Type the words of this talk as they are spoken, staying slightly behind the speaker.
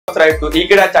Subscribe to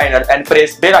Ekeeda channel and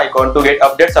press bell icon to get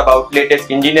updates about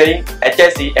latest engineering,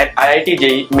 HSC and IIT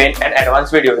JEE main and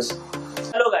advanced videos.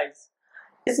 Hello guys,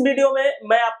 इस video में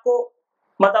मैं आपको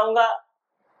बताऊंगा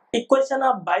equation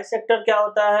of bisector क्या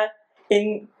होता है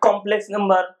in complex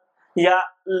number, या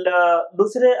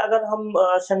दूसरे अगर हम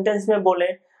सेंटेंस में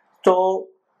बोलें तो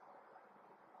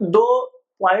दो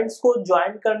पॉइंट्स को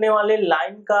ज्वाइन करने वाले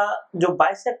लाइन का जो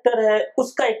बाइसेक्टर है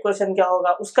उसका इक्वेशन क्या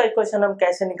होगा, उसका इक्वेशन हम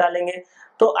कैसे निकालेंगे।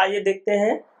 तो आइए देखते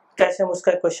हैं कैसे हम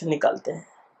उसका इक्वेशन निकालते हैं।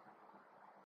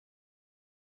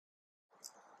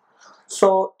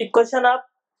 So equation of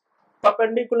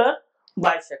perpendicular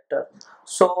bisector.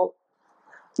 सो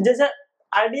जैसे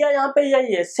आइडिया यहाँ पे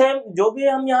यही है, सेम जो भी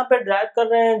हम यहाँ पे ड्राइव कर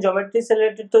रहे हैं ज्योमेट्री से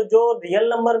रिलेटेड, तो जो रियल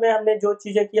नंबर में हमने जो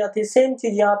चीजें किया थी सेम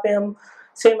चीज यहाँ पे हम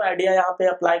सेम आइडिया यहाँ पे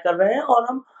अप्लाई कर रहे हैं और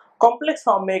हम कॉम्प्लेक्स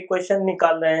फॉर्म में इक्वेशन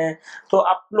निकाल रहे हैं। तो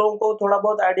आप लोगों को थोड़ा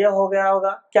बहुत आइडिया हो गया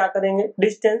होगा क्या करेंगे।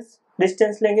 डिस्टेंस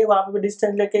लेंगे, वहां पे भी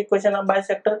डिस्टेंस लेके इक्वेशन ऑफ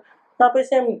बाइसेक्टर, यहाँ पे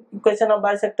same equation of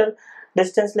bisector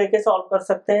distance लेके सॉल्व कर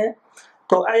सकते हैं।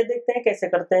 तो आइए देखते हैं कैसे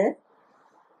करते हैं।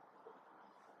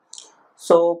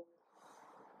 सो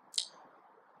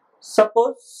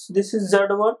suppose this is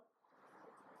Z1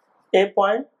 A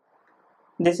point,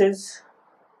 this is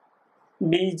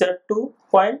B Z2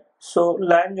 point, so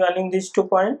line joining these 2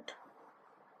 point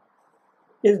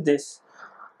is this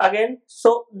again.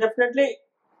 So definitely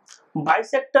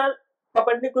bisector,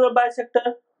 perpendicular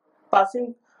bisector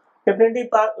passing definitely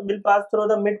will pass through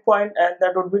the midpoint, and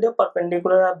that would be the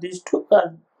perpendicular of these two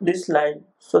this line,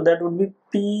 so that would be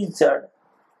PZ.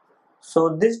 So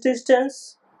this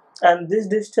distance and this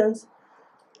distance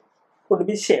would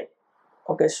be same.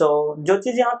 Okay, so जो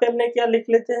चीज यहाँ पे हमने क्या लिख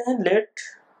लेते हैं, let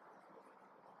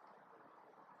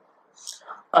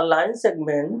a line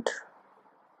segment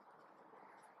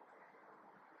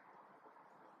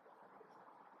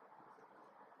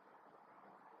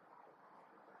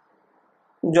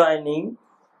joining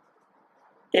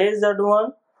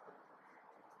AZ1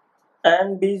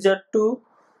 and BZ2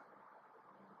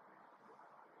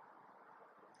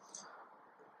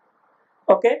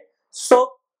 okay. सो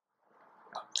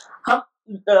हम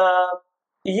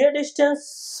ये distance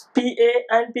PA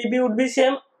and PB would be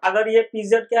same. अगर ये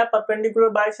PZ क्या है, परपेंडिकुलर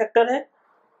बाइसेक्टर है,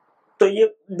 तो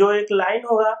ये जो एक लाइन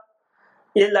होगा,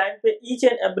 ये लाइन पे each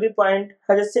and every point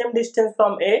has the same distance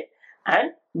from A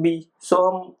and B। सो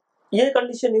हम ये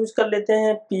कंडीशन यूज कर लेते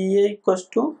हैं, PA equals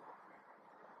to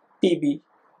PB,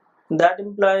 that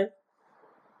imply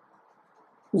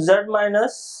Z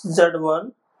minus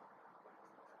Z1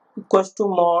 equals to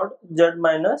mod Z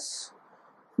minus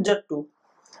Z2.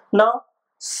 Now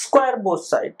square both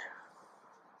side.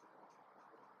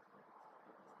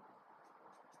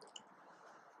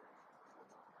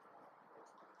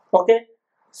 Okay,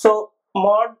 so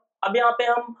mod, अब यहाँ पे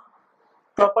हम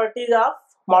properties of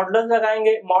modulus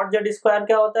लगाएंगे। मॉड Z स्क्वायर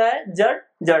क्या होता है, Z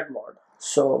mod.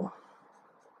 So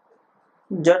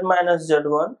Z minus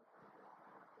Z1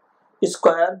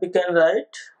 square we can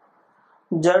write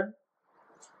Z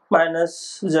minus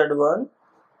Z1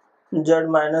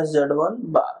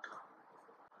 bar.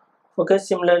 Okay,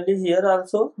 similarly here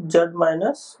also Z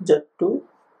minus Z2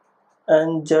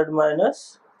 and Z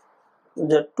minus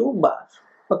Z2 bar.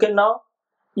 Okay, now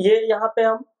ये यहाँ पे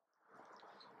हम,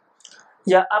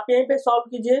 या आप यहीं पे सॉल्व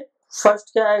कीजिए।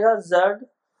 फर्स्ट क्या आएगा,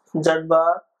 Z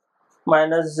bar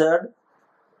minus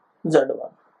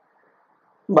Z1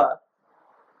 bar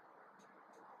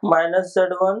minus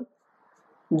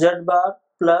Z bar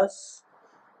plus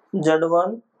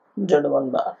Z1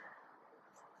 bar.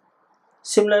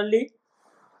 Similarly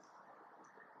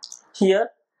here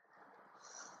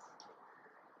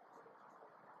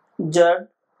Z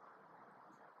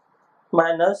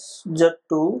minus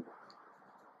Z2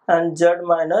 and Z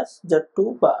minus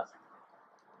Z2 bar.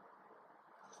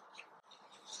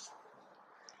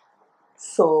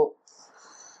 So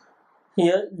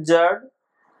here Z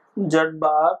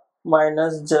bar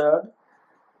minus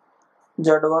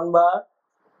Z1 bar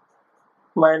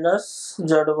minus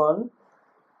Z1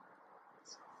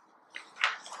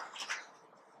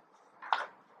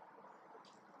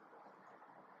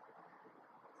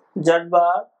 Z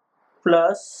bar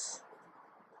plus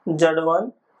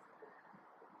Z1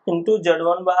 into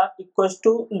Z1 bar equals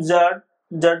to Z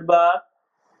bar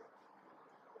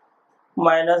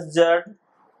minus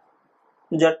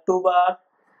Z2 bar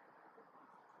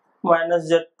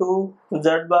minus Z2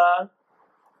 Z bar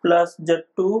plus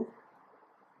Z2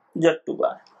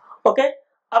 bar. Okay,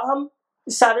 अब हम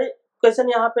सारे question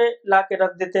यहाँ पे ला के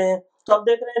रख देते हैं। तो अब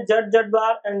देख रहे हैं Z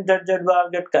bar and Z bar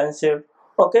gate cancelled.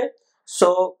 Okay,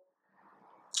 सो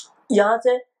यहाँ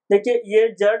से देखिए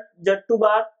ये Z2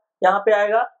 बार यहाँ पे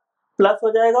आएगा प्लस हो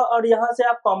जाएगा और यहाँ से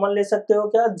आप कॉमन ले सकते हो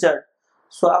क्या, जेड।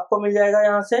 सो आपको मिल जाएगा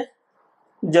यहाँ से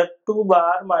Z2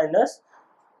 बार माइनस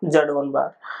Z1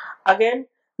 बार। अगेन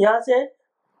यहाँ से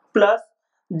प्लस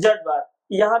Z बार,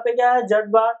 यहाँ पे क्या है Z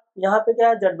बार, यहाँ पे क्या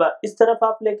है Z बार, इस तरफ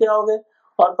आप लेके आओगे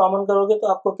और कॉमन करोगे तो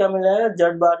आपको क्या मिल जाएगा,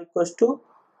 Z bar equals to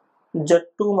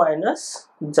Z2 minus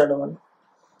Z1।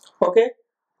 Okay,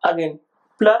 again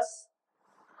plus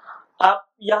आप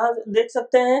यहाँ देख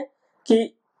सकते हैं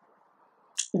कि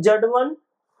Z1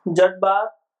 Z bar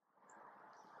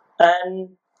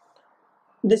and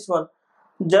this one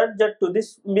Z2,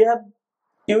 this we have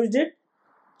used it.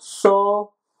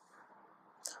 So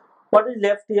what is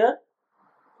left here,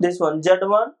 this one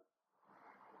Z1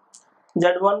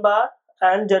 bar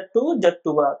and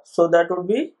Z2 bar, so that would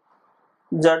be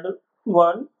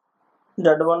Z1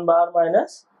 bar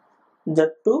minus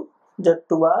Z2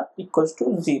 bar equals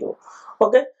to 0.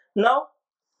 Okay, now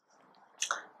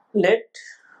let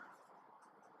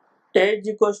A is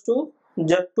equals to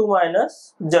Z2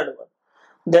 minus Z1,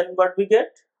 then what we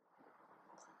get,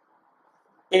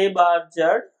 A bar Z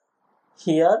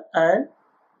here and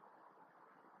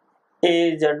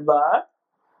A Z bar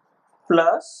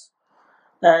plus,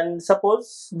 and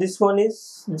suppose this one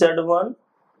is Z1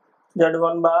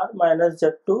 bar minus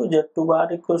Z2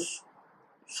 bar equals,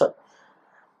 sorry,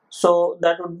 so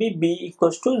that would be B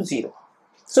equals to 0.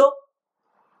 So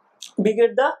we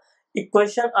get the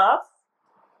equation of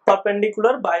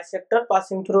perpendicular bisector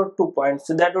passing through 2 points,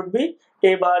 so that would be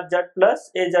A bar Z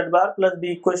plus A Z bar plus B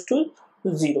equals to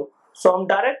 0. So हम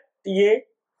direct ये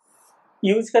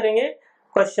use करेंगे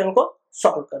question को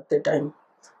solve करते time.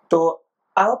 तो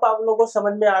I hope आप लोगों को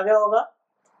समझ में आ गया होगा।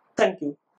 Thank you.